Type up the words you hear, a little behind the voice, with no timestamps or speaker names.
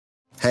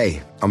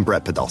Hey, I'm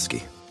Brett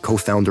Podolsky,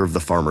 co-founder of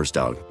The Farmer's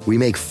Dog. We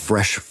make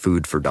fresh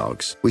food for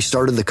dogs. We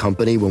started the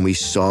company when we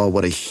saw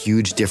what a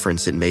huge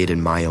difference it made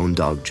in my own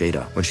dog,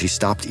 Jada, when she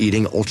stopped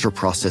eating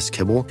ultra-processed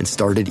kibble and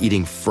started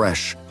eating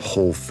fresh,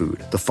 whole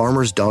food. The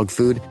Farmer's Dog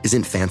food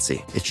isn't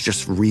fancy. It's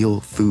just real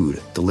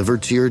food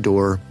delivered to your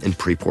door in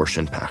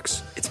pre-portioned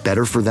packs. It's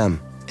better for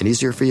them and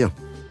easier for you.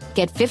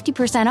 Get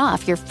 50%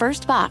 off your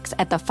first box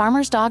at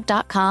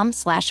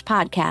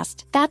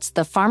thefarmersdog.com/podcast. That's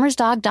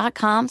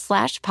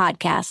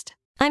thefarmersdog.com/podcast.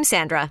 I'm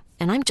Sandra,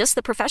 and I'm just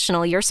the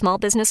professional your small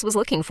business was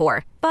looking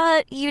for.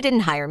 But you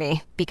didn't hire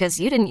me because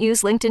you didn't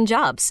use LinkedIn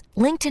Jobs.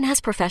 LinkedIn has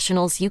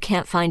professionals you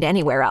can't find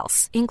anywhere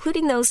else,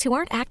 including those who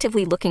aren't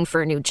actively looking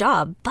for a new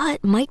job,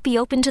 but might be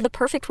open to the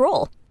perfect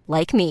role,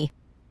 like me.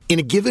 In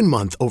a given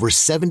month, over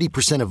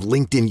 70% of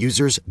LinkedIn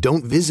users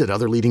don't visit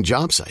other leading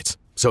job sites.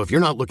 So if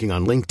you're not looking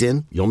on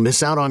LinkedIn, you'll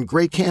miss out on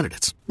great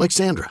candidates like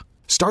Sandra.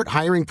 Start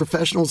hiring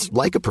professionals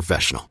like a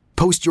professional.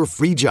 Post your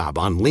free job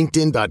on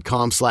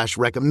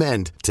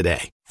linkedin.com/recommend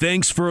today.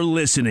 Thanks for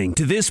listening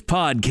to this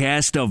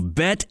podcast of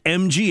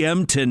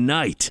BetMGM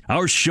Tonight.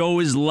 Our show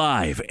is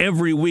live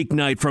every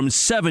weeknight from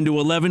 7 to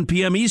 11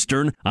 p.m.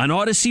 Eastern on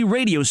Odyssey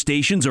radio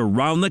stations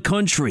around the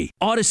country,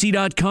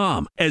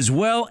 Odyssey.com, as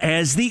well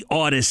as the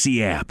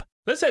Odyssey app.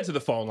 Let's head to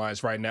the phone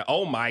lines right now.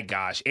 Oh, my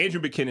gosh.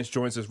 Andrew McKinnis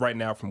joins us right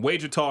now from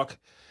Wager Talk.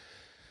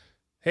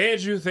 Hey,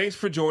 Andrew, thanks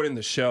for joining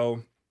the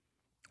show.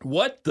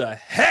 What the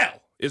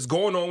hell is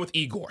going on with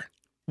Igor?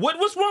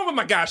 What's wrong with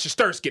my guy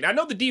Shesterkin? I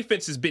know the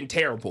defense has been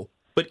terrible,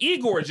 but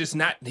Igor is just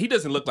not, he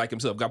doesn't look like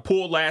himself. Got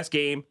pulled last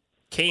game,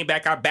 came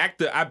back. I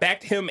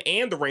backed him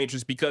and the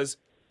Rangers because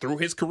through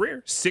his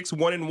career,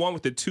 6-1-1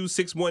 with a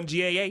 2.61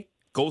 GAA,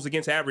 goals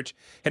against average,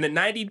 and a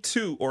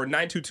 92 or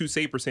 922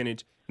 save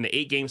percentage in the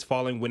 8 games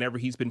following whenever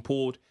he's been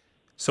pulled.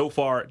 So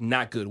far,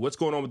 not good. What's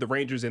going on with the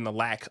Rangers and the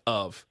lack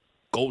of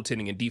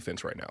goaltending and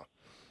defense right now?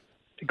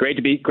 Great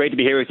to be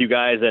here with you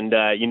guys. And,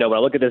 when I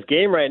look at this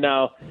game right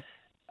now,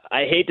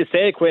 I hate to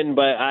say it, Quentin,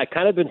 but I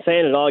kind of been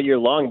saying it all year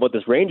long about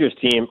this Rangers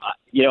team.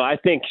 I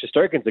think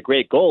Shesterkin's a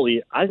great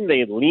goalie. I think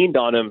they leaned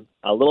on him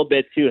a little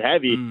bit too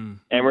heavy,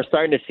 and we're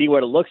starting to see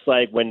what it looks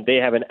like when they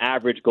have an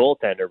average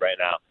goaltender right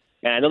now.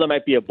 And I know that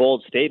might be a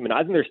bold statement.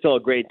 I think they're still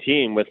a great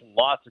team with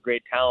lots of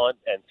great talent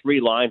and 3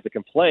 lines that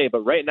can play.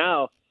 But right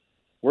now,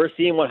 we're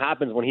seeing what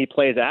happens when he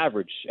plays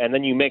average. And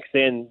then you mix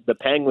in the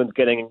Penguins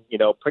getting,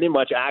 pretty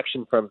much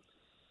action from,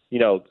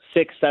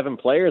 6-7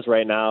 players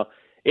right now.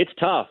 It's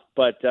tough.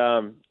 But,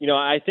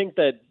 I think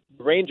that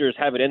Rangers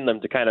have it in them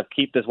to kind of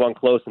keep this one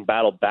close and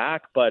battle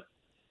back. But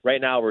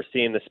right now we're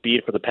seeing the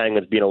speed for the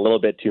Penguins being a little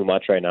bit too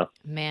much right now.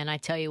 Man, I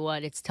tell you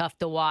what, it's tough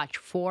to watch.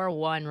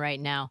 4-1 right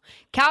now.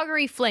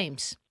 Calgary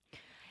Flames.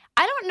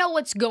 I don't know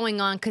what's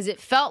going on because it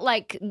felt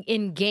like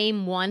in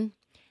game 1,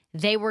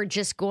 they were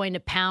just going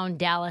to pound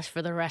Dallas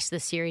for the rest of the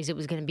series. It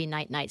was going to be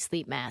night-night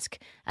sleep mask.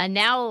 And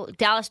now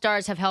Dallas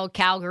Stars have held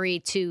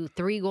Calgary to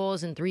 3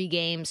 goals in 3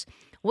 games.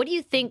 What do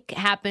you think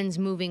happens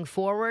moving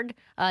forward?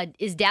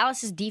 Is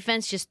Dallas's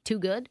defense just too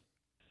good?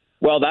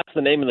 Well, that's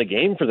the name of the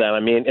game for them. I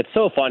mean, it's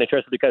so funny,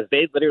 Tristan, because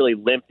they literally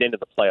limped into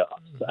the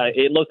playoffs.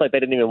 It looked like they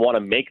didn't even want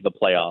to make the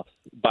playoffs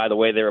by the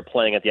way they were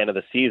playing at the end of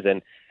the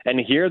season. And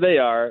here they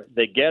are.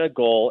 They get a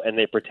goal, and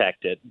they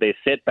protect it. They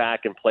sit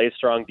back and play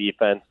strong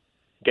defense,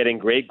 getting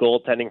great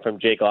goaltending from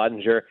Jake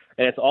Ottinger,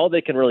 and it's all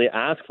they can really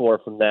ask for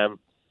from them.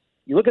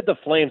 You look at the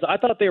Flames, I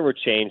thought they were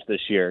changed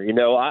this year.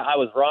 I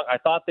was wrong. I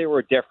thought they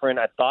were different.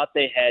 I thought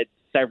they had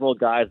several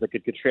guys that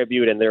could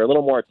contribute, and they're a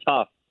little more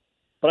tough.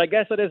 But I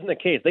guess that isn't the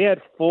case. They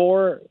had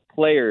 4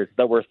 players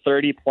that were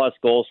 30-plus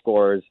goal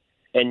scorers,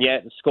 and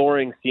yet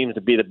scoring seems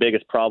to be the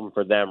biggest problem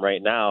for them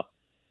right now.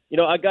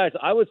 Guys,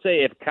 I would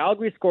say if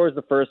Calgary scores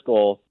the first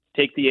goal,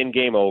 take the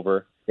in-game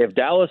over. If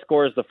Dallas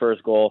scores the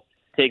first goal,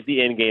 take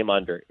the in-game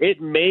under. It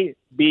may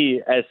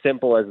be as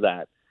simple as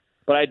that.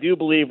 But I do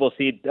believe we'll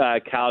see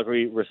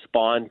Calgary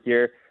respond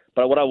here.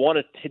 But what I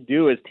wanted to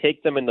do is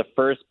take them in the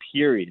first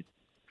period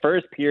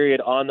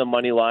on the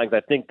money lines. I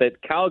think that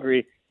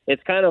Calgary,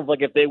 it's kind of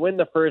like if they win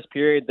the first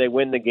period, they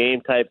win the game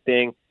type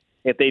thing.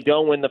 If they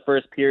don't win the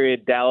first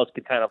period, Dallas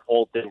could kind of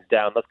hold things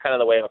down. That's kind of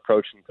the way I'm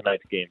approaching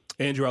tonight's game.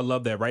 Andrew, I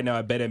love that. Right now,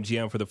 I bet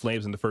MGM for the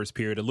Flames in the first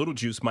period. A little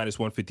juice, minus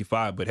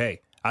 155. But,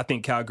 hey, I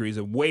think Calgary is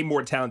a way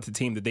more talented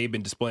team that they've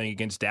been displaying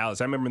against Dallas.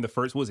 I remember in the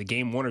first,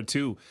 game 1 or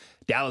 2,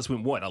 Dallas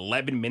went,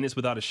 11 minutes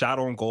without a shot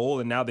on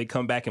goal, and now they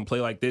come back and play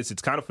like this.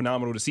 It's kind of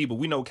phenomenal to see, but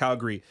we know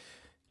Calgary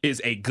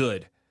is a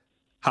good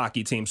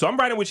hockey team. So I'm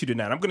riding with you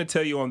tonight. I'm going to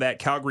tell you on that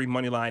Calgary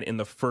money line in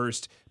the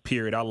first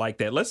period. I like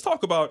that. Let's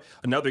talk about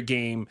another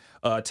game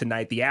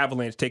tonight. The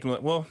Avalanche taking, I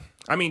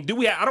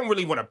don't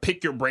really want to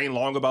pick your brain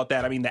long about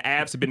that. I mean, the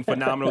Avs have been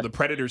phenomenal. The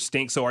Predators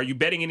stink. So are you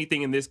betting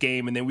anything in this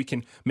game? And then we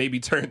can maybe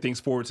turn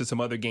things forward to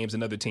some other games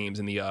and other teams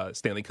in the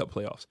Stanley Cup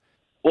playoffs.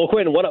 Well,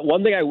 Quinn,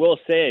 one thing I will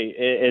say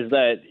is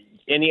that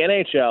in the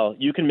NHL,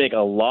 you can make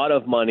a lot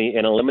of money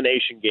in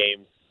elimination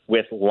games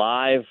with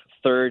live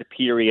third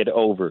period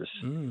overs.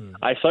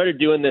 I started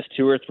doing this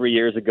 2 or 3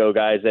 years ago,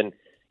 guys, and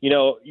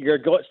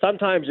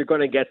sometimes you're going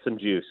to get some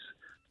juice,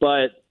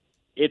 but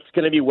it's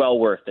going to be well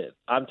worth it.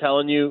 I'm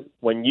telling you,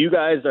 when you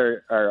guys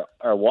are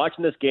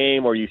watching this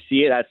game or you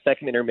see it at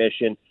second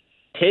intermission,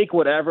 take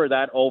whatever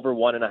that over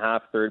 1.5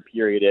 third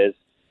period is.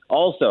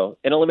 Also,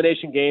 in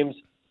elimination games,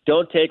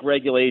 don't take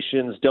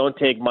regulations, don't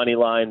take money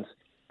lines,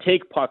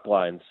 take puck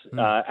lines.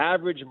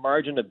 Average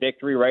margin of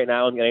victory right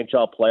now in the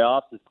NHL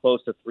playoffs is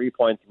close to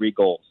 3.3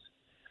 goals.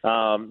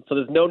 So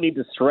there's no need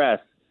to stress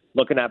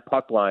looking at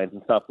puck lines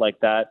and stuff like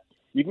that.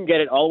 You can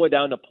get it all the way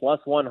down to plus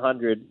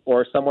 100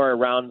 or somewhere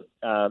around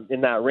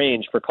in that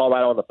range for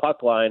Colorado on the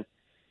puck line.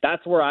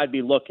 That's where I'd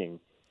be looking.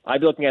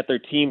 I'd be looking at their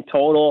team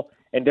total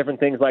and different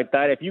things like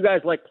that. If you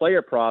guys like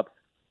player props,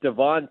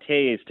 Devon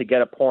Toews to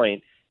get a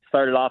point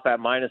started off at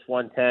minus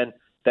 110,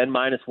 then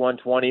minus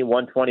 120,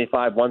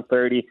 125,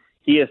 130.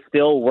 He is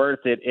still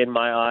worth it in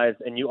my eyes.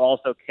 And you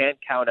also can't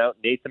count out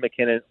Nathan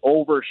MacKinnon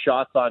over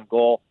shots on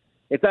goal.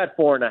 It's at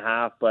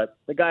 4.5, but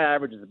the guy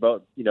averages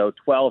about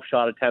 12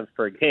 shot attempts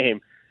per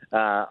game.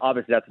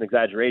 Obviously, that's an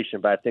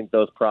exaggeration, but I think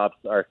those props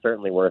are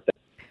certainly worth it.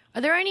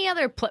 Are there any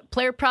other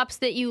player props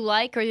that you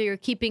like or you're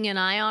keeping an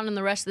eye on in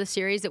the rest of the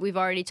series that we've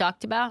already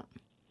talked about?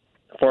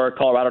 For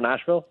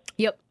Colorado-Nashville?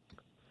 Yep.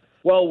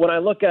 Well, when I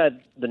look at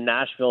the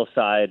Nashville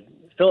side,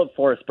 Philip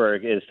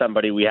Forsberg is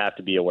somebody we have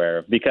to be aware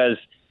of because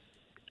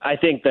I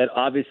think that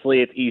obviously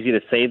it's easy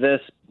to say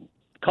this.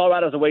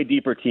 Colorado's a way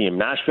deeper team.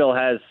 Nashville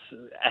has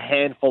a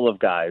handful of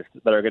guys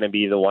that are going to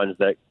be the ones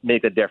that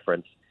make a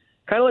difference.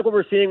 Kind of like what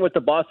we're seeing with the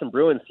Boston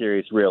Bruins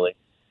series, really.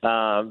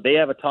 They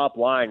have a top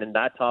line, and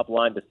that top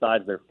line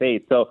decides their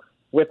fate. So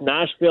with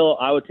Nashville,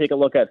 I would take a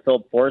look at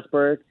Philip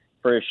Forsberg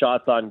for his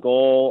shots on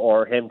goal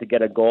or him to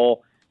get a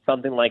goal,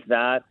 something like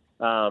that.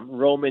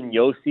 Roman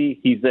Josi,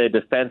 he's a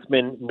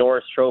defenseman,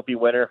 Norris Trophy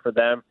winner for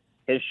them.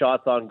 His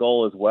shots on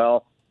goal as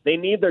well. They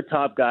need their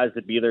top guys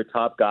to be their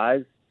top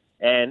guys.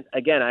 And,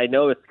 again, I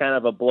know it's kind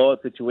of a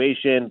blowout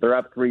situation. They're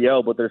up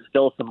 3-0, but there's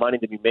still some money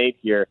to be made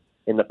here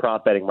in the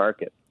prop betting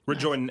market. We're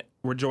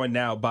joined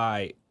now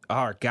by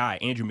our guy,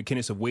 Andrew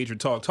McKinnis of Wager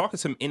Talk, talking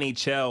some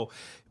NHL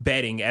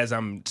betting as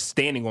I'm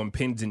standing on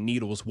pins and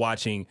needles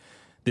watching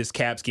this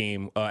Caps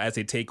game as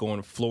they take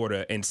on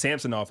Florida. And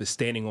Samsonov is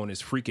standing on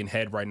his freaking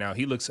head right now.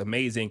 He looks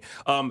amazing.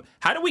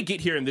 How do we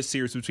get here in this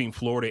series between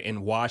Florida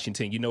and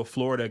Washington? You know,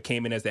 Florida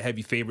came in as the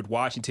heavy favorite.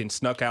 Washington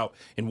snuck out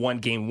and won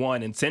game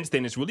one. And since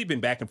then, it's really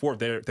been back and forth.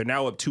 They're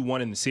now up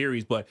 2-1 in the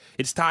series, but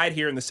it's tied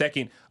here in the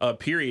second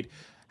period.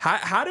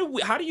 How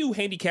do you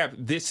handicap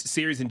this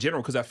series in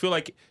general? Because I feel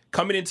like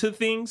coming into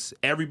things,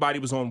 everybody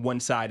was on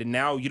one side, and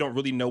now you don't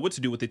really know what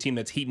to do with the team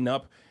that's heating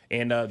up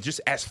and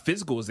just as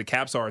physical as the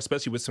Caps are,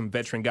 especially with some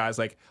veteran guys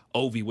like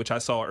Ovi, which I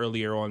saw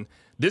earlier on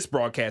this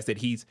broadcast that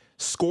he's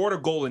scored a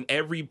goal in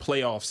every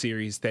playoff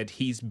series that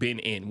he's been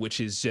in, which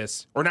is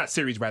just, or not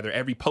series rather,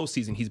 every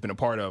postseason he's been a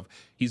part of.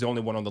 He's the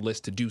only one on the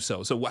list to do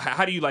so. So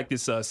how do you like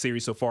this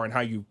series so far, and how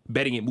are you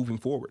betting it moving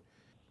forward?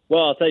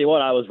 Well, I'll tell you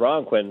what, I was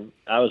wrong, Quinn.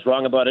 I was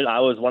wrong about it.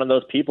 I was one of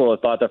those people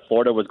who thought that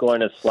Florida was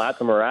going to slap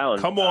them around.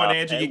 Come on,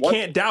 Andrew. You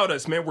can't doubt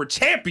us, man. We're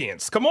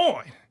champions. Come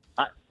on.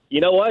 You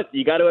know what?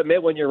 You got to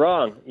admit when you're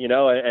wrong,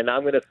 and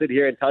I'm going to sit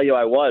here and tell you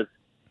I was.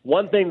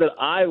 One thing that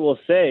I will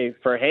say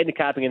for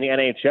handicapping in the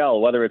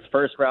NHL, whether it's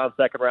first round,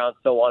 second round,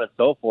 so on and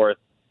so forth,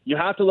 you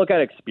have to look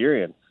at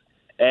experience.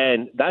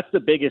 And that's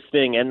the biggest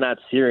thing in that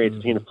series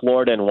between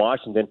Florida and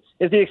Washington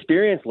is the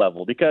experience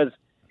level, because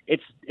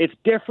it's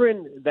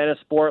different than a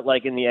sport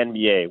like in the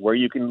NBA where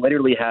you can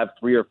literally have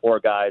 3 or 4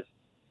 guys,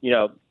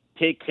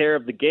 take care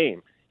of the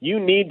game. You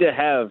need to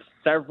have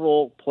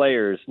several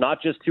players,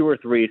 not just 2 or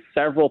 3,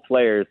 several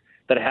players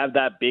that have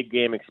that big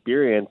game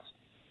experience.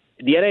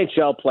 The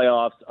NHL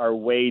playoffs are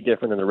way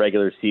different than the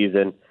regular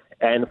season,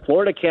 and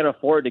Florida can't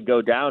afford to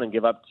go down and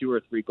give up 2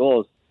 or 3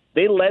 goals.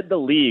 They led the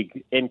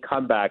league in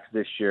comebacks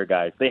this year,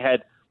 guys. They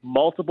had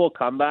multiple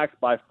comebacks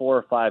by 4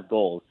 or 5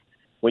 goals.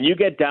 When you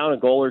get down a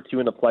goal or 2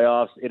 in the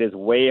playoffs, it is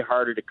way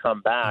harder to come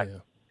back. Yeah.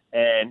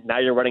 And now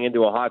you're running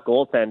into a hot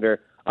goaltender.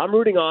 I'm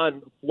rooting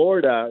on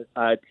Florida,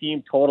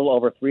 team total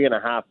over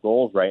 3.5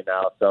 goals right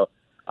now. So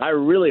I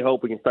really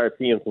hope we can start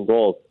seeing some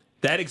goals.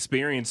 That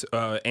experience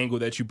angle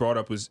that you brought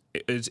up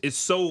is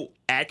so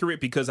accurate,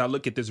 because I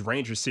look at this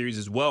Rangers series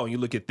as well, and you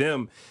look at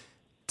them,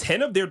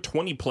 10 of their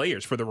 20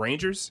 players for the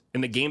Rangers in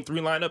the Game 3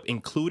 lineup,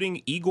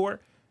 including Igor,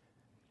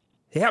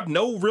 they have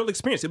no real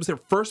experience. It was their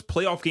first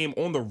playoff game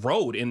on the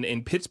road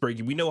in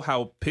Pittsburgh. We know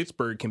how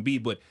Pittsburgh can be,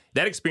 but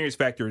that experience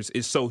factor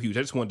is so huge.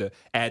 I just wanted to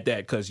add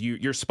that because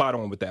you're spot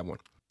on with that one.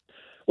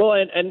 Well,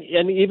 and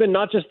even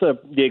not just the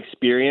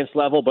experience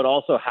level, but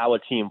also how a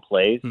team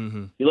plays.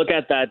 Mm-hmm. You look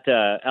at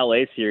that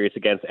LA series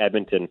against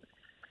Edmonton.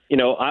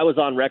 I was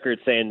on record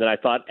saying that I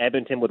thought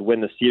Edmonton would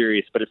win the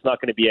series, but it's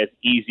not going to be as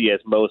easy as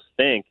most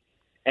think.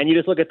 And you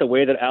just look at the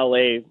way that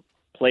LA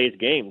plays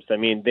games. I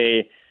mean,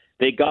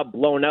 they got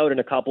blown out in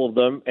a couple of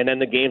them, and then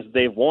the games that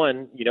they've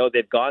won,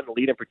 they've gone the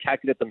lead and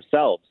protected it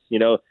themselves.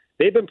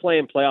 They've been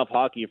playing playoff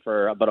hockey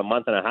for about a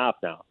month and a half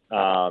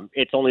now.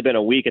 It's only been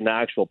a week in the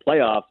actual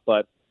playoffs,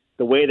 but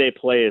the way they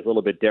play is a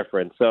little bit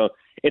different. So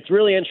it's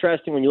really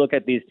interesting when you look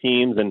at these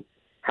teams and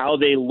how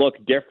they look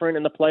different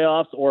in the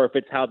playoffs, or if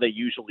it's how they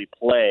usually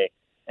play.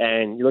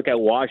 And you look at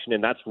Washington,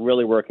 that's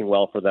really working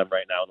well for them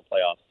right now in the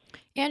playoffs.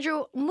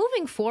 Andrew,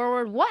 moving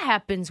forward, what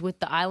happens with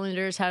the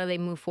Islanders? How do they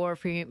move forward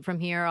from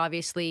here?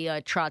 Obviously,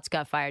 Trotz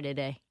got fired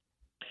today.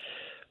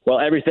 Well,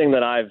 everything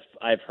that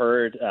I've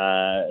heard,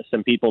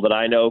 some people that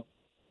I know,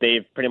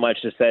 they've pretty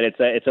much just said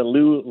it's a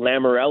Lou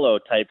Lamoriello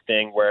type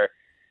thing where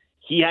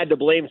he had to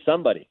blame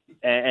somebody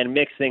and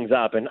mix things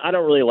up. And I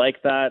don't really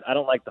like that. I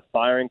don't like the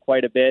firing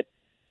quite a bit.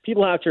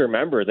 People have to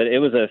remember that it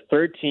was a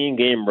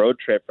 13-game road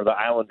trip for the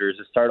Islanders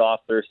to start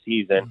off their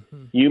season.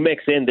 Mm-hmm. You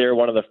mix in there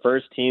one of the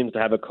first teams to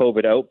have a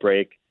COVID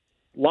outbreak.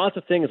 Lots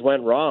of things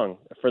went wrong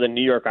for the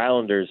New York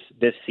Islanders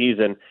this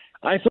season.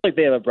 I feel like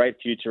they have a bright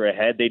future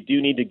ahead. They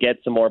do need to get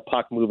some more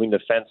puck-moving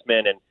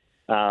defensemen. And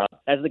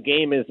as the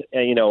game is,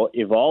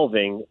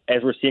 evolving,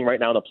 as we're seeing right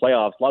now in the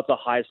playoffs, lots of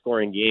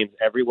high-scoring games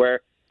everywhere.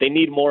 They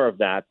need more of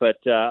that.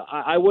 But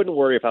I wouldn't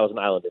worry if I was an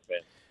Islander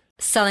fan.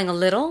 Selling a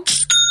little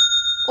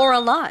or a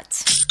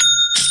lot?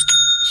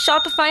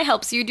 Shopify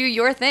helps you do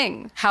your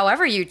thing,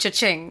 however you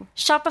cha-ching.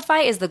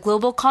 Shopify is the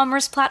global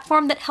commerce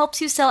platform that helps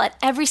you sell at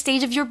every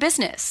stage of your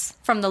business.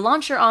 From the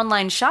launch your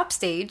online shop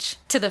stage,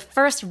 to the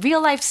first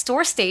real-life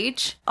store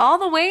stage, all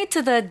the way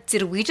to the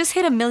did we just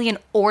hit 1 million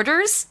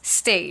orders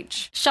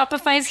stage.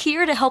 Shopify's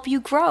here to help you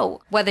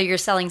grow. Whether you're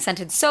selling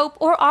scented soap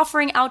or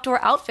offering outdoor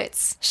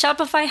outfits,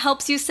 Shopify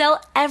helps you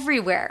sell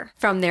everywhere.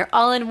 From their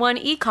all-in-one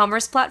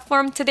e-commerce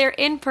platform to their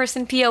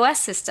in-person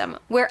POS system,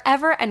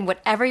 wherever and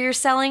whatever you're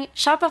selling,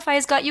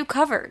 Shopify's got you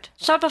covered.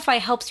 Shopify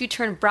helps you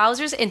turn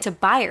browsers into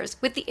buyers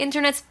with the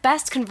internet's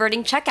best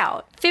converting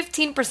checkout.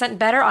 15%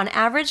 better on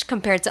average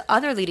compared to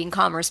other leading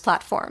commerce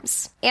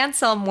platforms. And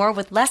sell more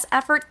with less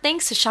effort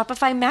thanks to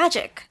Shopify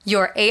Magic,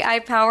 your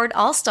AI-powered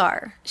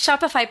all-star.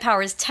 Shopify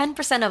powers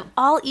 10% of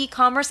all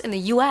e-commerce in the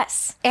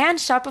U.S. And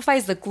Shopify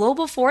is the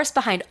global force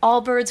behind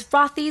Allbirds,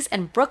 Rothy's,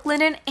 and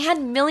Brooklinen,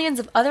 and millions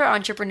of other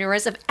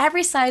entrepreneurs of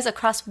every size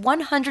across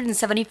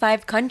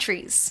 175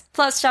 countries.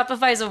 Plus,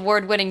 Shopify's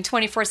award-winning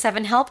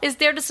 24/7 help is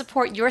there to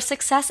support your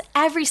success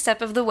every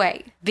step of the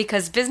way.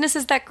 Because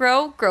businesses that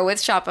grow, grow with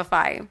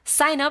Shopify.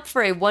 Sign up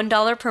for a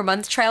 $1 per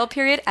month trial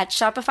period at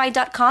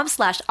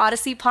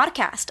shopify.com/Odyssey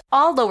Podcast,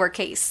 all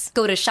lowercase.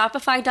 Go to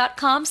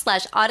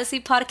shopify.com/Odyssey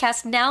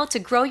Podcast now to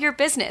grow your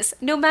business,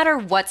 no matter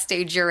what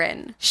stage you're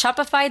in.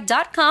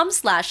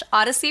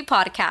 Shopify.com/Odyssey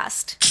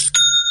Podcast.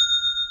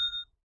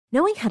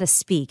 Knowing how to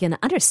speak and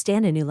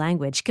understand a new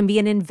language can be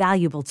an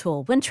invaluable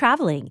tool when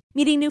traveling,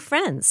 meeting new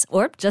friends,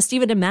 or just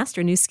even to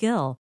master a new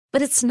skill.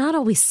 But it's not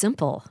always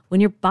simple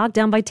when you're bogged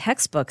down by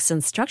textbooks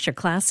and structure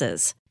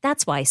classes.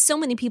 That's why so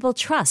many people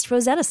trust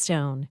Rosetta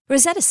Stone.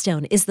 Rosetta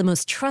Stone is the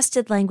most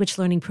trusted language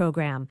learning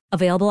program,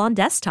 available on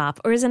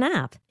desktop or as an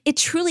app. It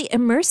truly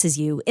immerses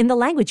you in the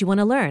language you want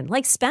to learn,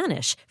 like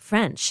Spanish,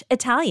 French,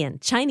 Italian,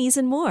 Chinese,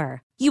 and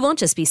more. You won't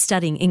just be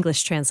studying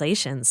English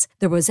translations.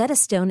 The Rosetta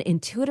Stone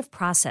intuitive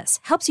process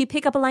helps you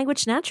pick up a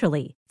language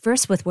naturally,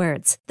 first with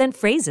words, then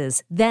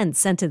phrases, then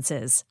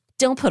sentences.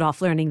 Don't put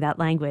off learning that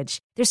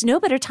language. There's no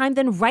better time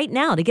than right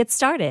now to get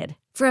started.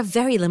 For a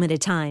very limited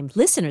time,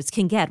 listeners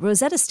can get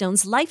Rosetta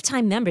Stone's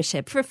lifetime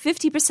membership for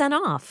 50%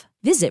 off.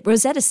 Visit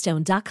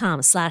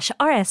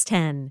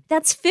rosettastone.com/rs10.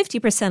 That's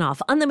 50%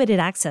 off unlimited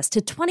access to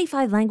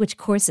 25 language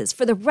courses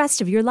for the rest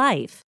of your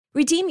life.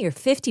 Redeem your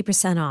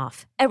 50%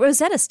 off at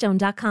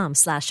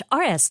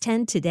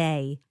rosettastone.com/rs10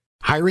 today.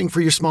 Hiring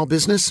for your small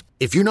business?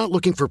 If you're not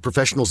looking for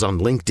professionals on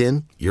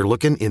LinkedIn, you're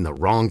looking in the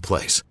wrong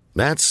place.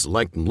 That's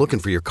like looking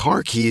for your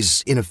car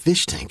keys in a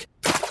fish tank.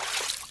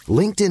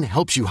 LinkedIn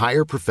helps you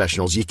hire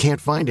professionals you can't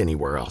find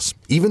anywhere else,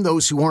 even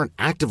those who aren't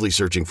actively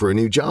searching for a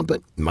new job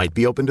but might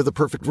be open to the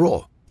perfect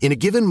role. In a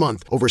given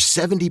month, over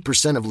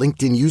 70% of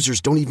LinkedIn users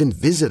don't even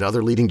visit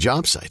other leading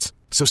job sites.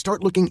 So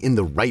start looking in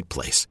the right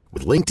place.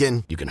 With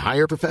LinkedIn, you can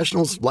hire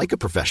professionals like a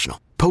professional.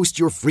 Post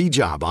your free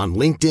job on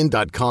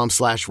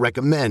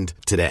linkedin.com/recommend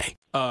today.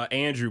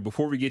 Andrew,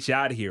 before we get you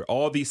out of here,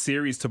 all these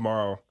series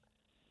tomorrow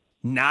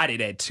knotted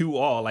at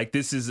 2-all. Like,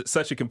 this is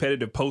such a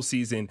competitive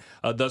postseason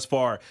thus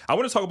far. I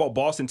want to talk about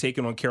Boston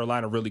taking on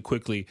Carolina really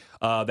quickly.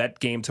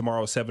 That game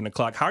tomorrow, 7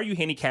 o'clock. How are you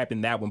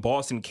handicapping that when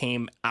Boston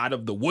came out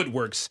of the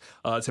woodworks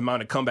to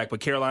mount a comeback? But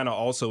Carolina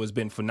also has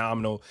been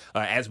phenomenal,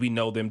 as we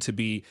know them to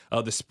be.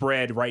 The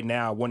spread right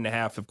now,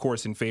 1.5, of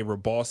course, in favor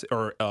of Boston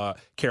or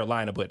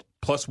Carolina, but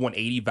plus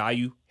 180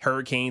 value.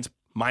 Hurricanes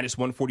minus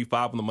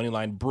 145 on the money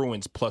line.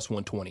 Bruins plus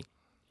 120.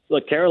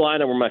 Look,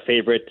 Carolina was my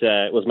favorite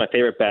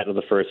bet of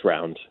the first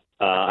round.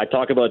 I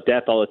talk about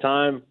death all the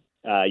time.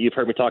 You've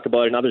heard me talk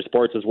about it in other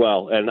sports as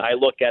well. And I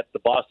look at the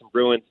Boston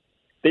Bruins.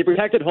 They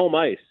protected home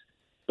ice.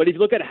 But if you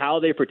look at how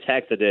they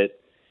protected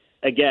it,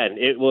 again,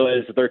 it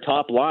was their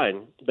top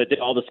line that did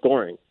all the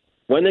scoring.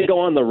 When they go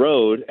on the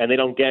road and they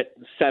don't get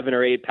 7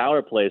 or 8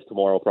 power plays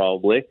tomorrow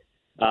probably,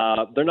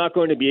 they're not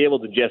going to be able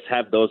to just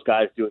have those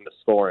guys doing the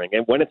scoring.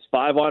 And when it's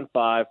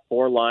 5-on-5,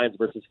 4 lines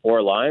versus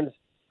 4 lines,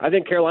 I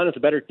think Carolina's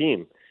a better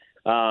team.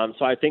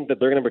 So I think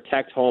that they're going to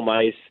protect home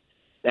ice.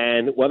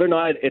 And whether or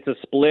not it's a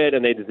split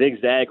and they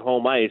zigzag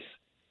home ice,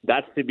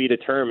 that's to be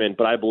determined.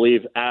 But I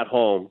believe at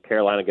home,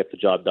 Carolina gets the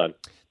job done.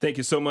 Thank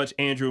you so much,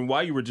 Andrew. And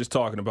while you were just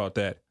talking about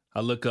that,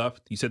 I look up.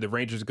 You said the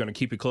Rangers are going to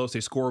keep it close. They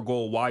score a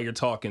goal while you're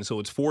talking, so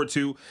it's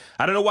 4-2.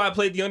 I don't know why I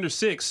played the under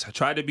 6. I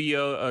tried to be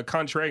a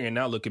contrarian.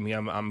 Now look at me.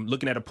 I'm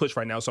looking at a push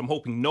right now, so I'm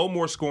hoping no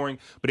more scoring.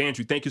 But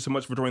Andrew, thank you so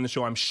much for joining the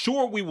show. I'm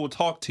sure we will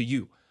talk to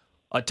you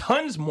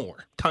tons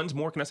more.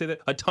 Can I say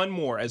that? A ton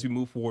more as we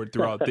move forward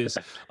throughout this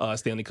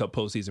Stanley Cup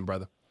postseason,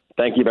 brother.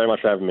 Thank you very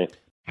much for having me.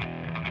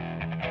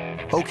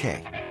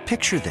 Okay,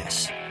 picture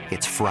this.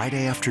 It's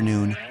Friday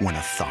afternoon when a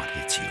thought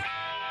hits you.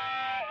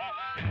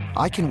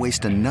 I can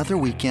waste another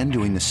weekend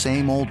doing the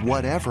same old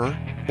whatever,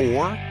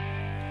 or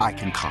I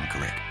can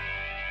conquer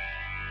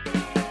it.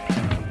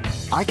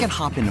 I can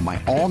hop into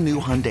my all-new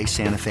Hyundai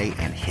Santa Fe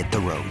and hit the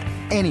road.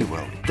 Any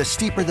road. The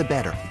steeper, the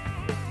better.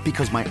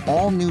 Because my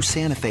all-new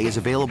Santa Fe is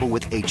available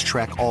with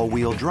H-Track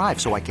all-wheel drive,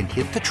 so I can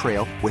hit the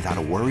trail without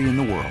a worry in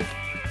the world.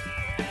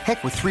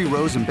 Heck, with 3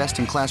 rows and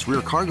best-in-class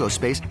rear cargo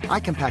space, I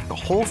can pack the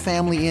whole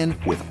family in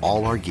with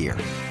all our gear.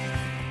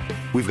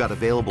 We've got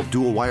available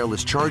dual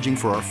wireless charging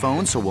for our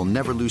phones, so we'll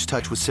never lose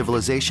touch with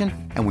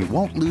civilization, and we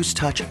won't lose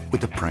touch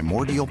with the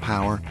primordial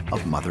power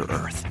of Mother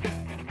Earth.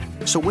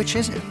 So which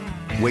is it?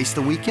 Waste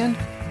the weekend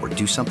or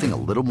do something a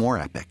little more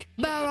epic?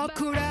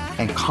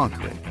 And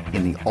conquer it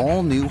in the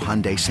all-new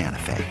Hyundai Santa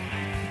Fe.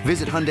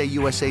 Visit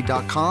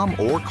HyundaiUSA.com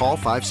or call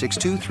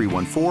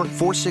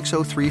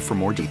 562-314-4603 for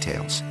more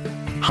details.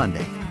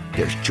 Hyundai,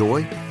 there's joy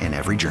in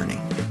every journey.